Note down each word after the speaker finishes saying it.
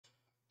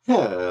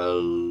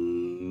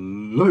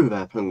Hello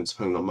there, Penguins,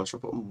 Penguin on much,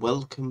 and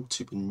welcome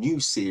to a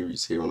new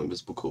series here on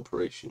Invisible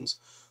Corporations.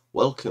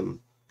 Welcome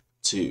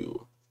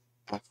to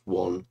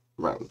F1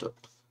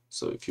 Roundup.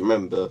 So if you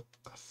remember,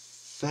 a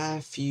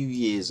fair few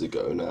years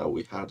ago now,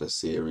 we had a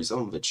series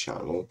on the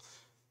channel.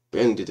 We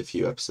only did a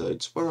few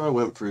episodes where I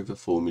went through the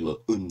Formula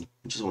 1,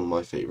 which is one of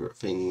my favourite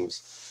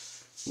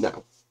things.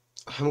 Now,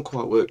 I haven't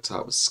quite worked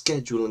out the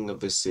scheduling of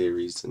this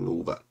series and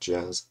all that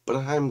jazz, but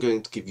I am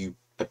going to give you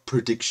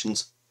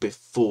predictions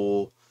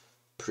before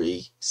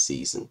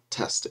pre-season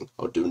testing.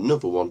 I'll do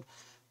another one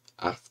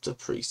after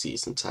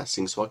pre-season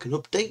testing so I can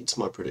update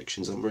my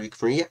predictions and we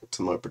can react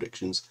to my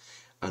predictions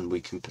and we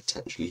can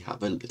potentially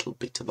have a little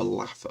bit of a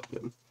laugh at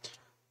them.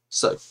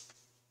 So,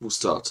 we'll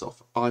start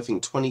off. I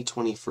think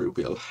 2023 will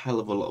be a hell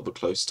of a lot of a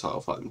close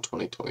title fight than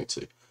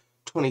 2022.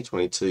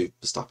 2022,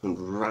 Verstappen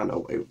ran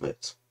away with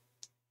it.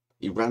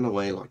 He ran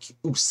away like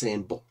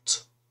Usain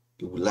Bolt.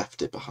 He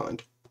left it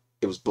behind.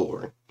 It was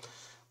boring.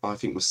 I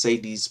think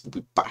Mercedes will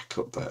be back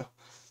up there.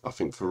 I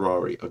think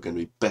Ferrari are going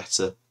to be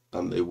better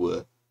than they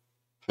were,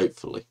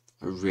 hopefully.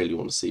 I really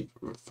want to see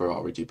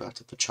Ferrari do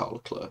better for Charles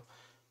Leclerc.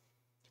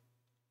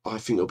 I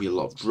think there'll be a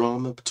lot of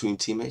drama between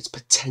teammates,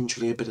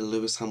 potentially a bit of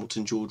Lewis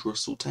Hamilton, George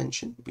Russell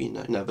tension. You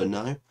never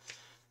know.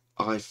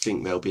 I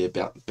think there'll be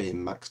about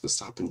being Max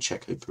Verstappen,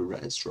 Checo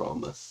Perez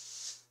drama.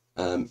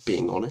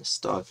 Being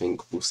honest, I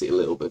think we'll see a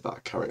little bit of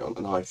that carry on,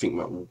 and I think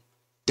that will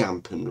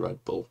dampen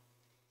Red Bull.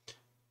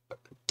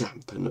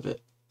 Dampen a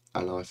bit.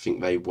 And I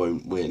think they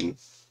won't win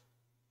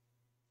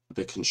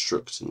the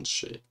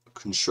Constructors'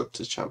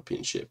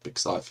 Championship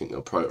because I think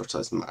they'll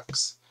prioritise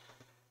Max.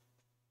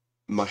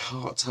 My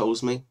heart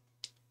tells me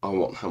I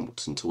want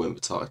Hamilton to win the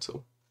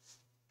title,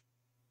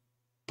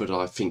 but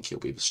I think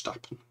it'll be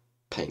Verstappen,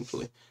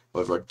 painfully.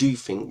 However, I do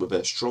think with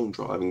their strong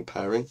driving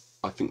pairing,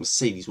 I think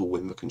Mercedes will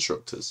win the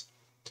Constructors.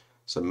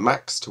 So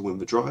Max to win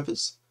the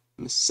drivers,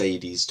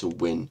 Mercedes to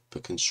win the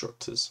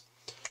Constructors.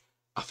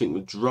 I think the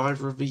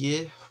Driver of the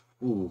Year,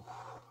 ooh,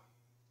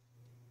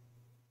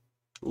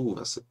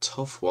 that's a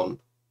tough one.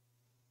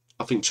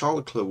 I think Charles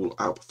Leclerc will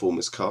outperform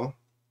his car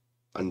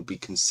and be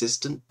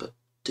consistent, but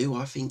do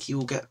I think he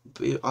will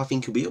I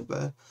think he'll be up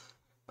there.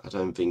 I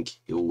don't think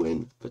he'll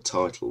win the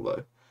title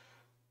though.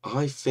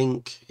 I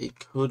think it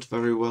could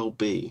very well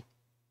be.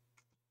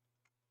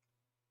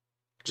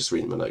 Just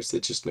reading my notes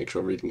here, just to make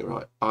sure I'm reading it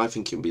right. I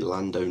think it'll be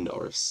Lando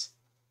Norris.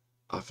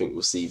 I think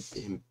we'll see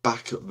him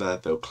back up there.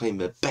 They'll claim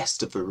their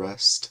best of the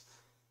rest.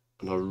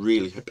 And I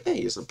really hope,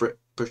 hey, as a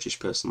British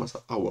person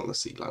myself, I want to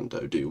see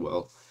Lando do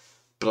well.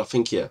 But I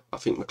think, yeah, I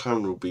think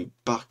McLaren will be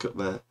back up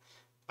there.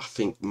 I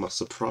think my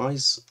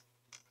surprise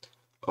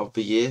of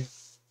the year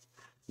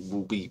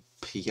will be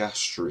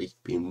Piastri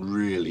being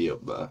really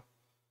up there.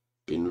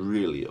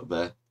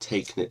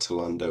 Taking it to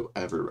Lando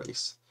every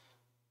race.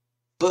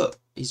 But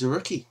he's a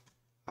rookie.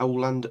 How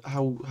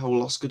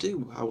will Oscar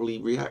do? How will he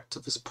react to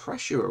this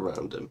pressure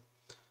around him?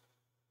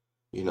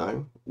 You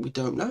know, we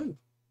don't know.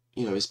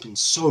 You know, it's been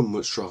so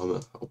much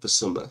drama of the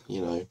summer, you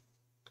know.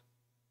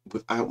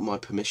 Without my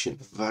permission,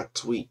 that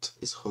tweet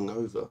is hung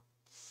over.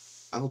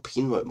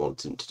 Alpine won't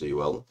want him to do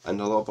well,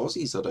 and a lot of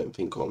Aussies I don't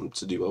think want him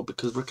to do well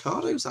because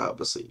Ricciardo's out of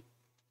the seat.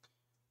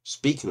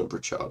 Speaking of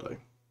Ricciardo,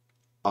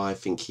 I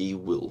think he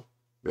will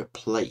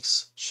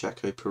replace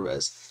Checo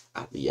Perez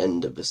at the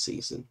end of the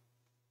season.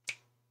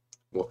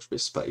 Watch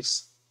this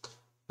space.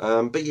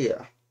 But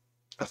yeah,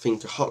 I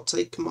think a hot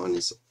take of mine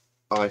is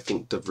I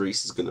think De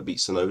Vries is going to beat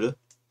Tsunoda.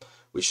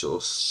 We saw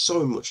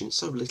so much and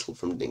so little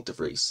from Nick De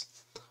Vries.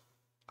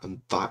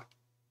 And that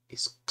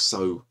is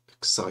so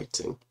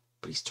exciting.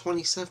 But he's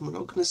 27. We're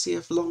not going to see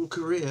a long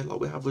career like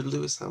we have with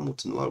Lewis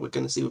Hamilton, like we're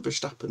going to see with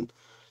Verstappen.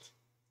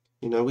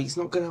 You know, he's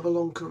not going to have a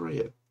long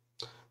career.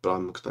 But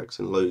I'm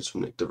expecting loads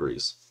from Nick De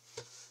Vries.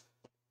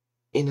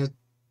 In a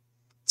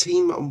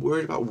team, I'm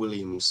worried about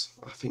Williams.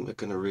 I think they're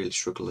going to really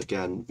struggle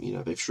again. You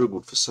know, they've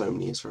struggled for so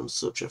many years from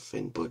such a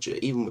thin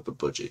budget. Even with the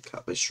budget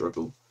cap, they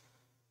struggle.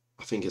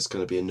 I think it's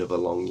going to be another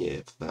long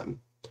year for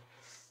them.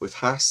 With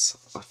Haas,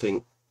 I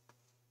think,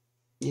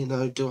 you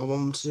know, do I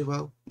want them to do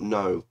well?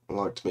 No, I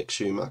like to make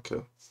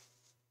Schumacher.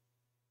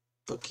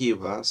 Fuck you,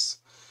 Haas.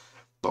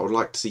 But I would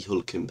like to see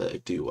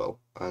Hülkenberg do well.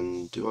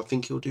 And do I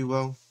think he'll do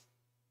well?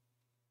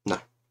 No.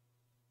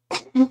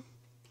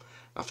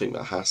 I think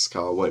that Haas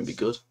car won't be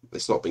good.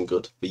 It's not been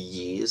good for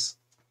years.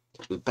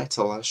 It was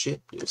better last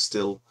year. It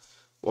still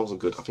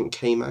wasn't good. I think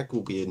K-Mag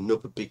will be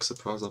another big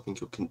surprise. I think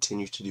he'll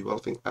continue to do well. I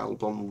think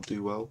Albon will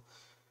do well.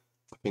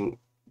 I think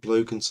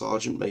Logan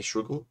Sargent may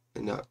struggle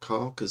in that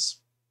car because,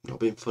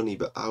 not being funny,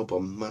 but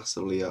Albon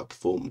massively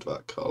outperformed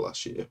that car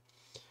last year.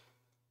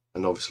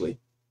 And obviously,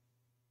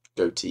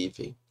 Go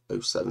TV,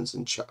 07's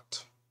in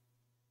chat.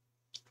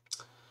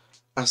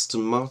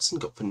 Aston Martin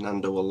got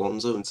Fernando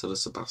Alonso instead of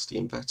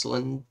Sebastian Vettel,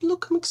 and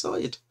look, I'm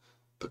excited.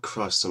 But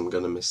Christ, I'm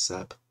going to miss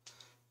Seb.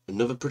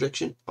 Another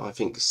prediction, I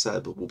think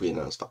Seb will be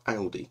announced for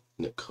Audi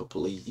in a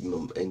couple of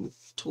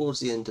months, towards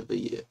the end of the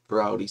year,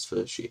 for Audi's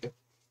first year.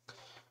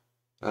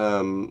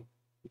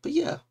 But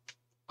yeah,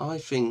 I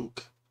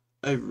think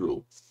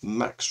overall,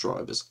 Max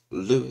drivers,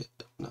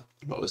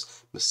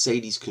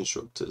 Mercedes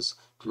constructors,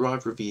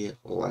 driver of the year,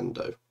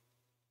 Lando.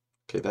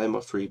 Okay, they're my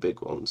 3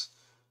 big ones.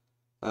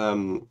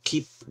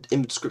 Keep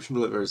in the description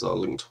below, there is our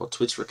link to our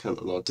Twitter account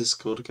and our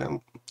Discord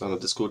account and our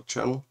Discord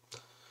channel.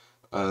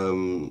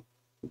 Go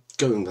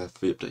in there for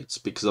the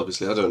updates, because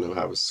obviously I don't know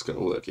how this is going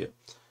to work yet,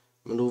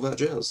 and all that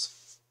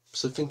jazz.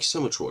 So thank you so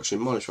much for watching.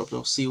 My name's Rob, and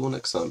I'll see you all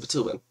next time. But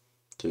till then,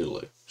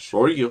 toodaloo.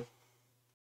 See you.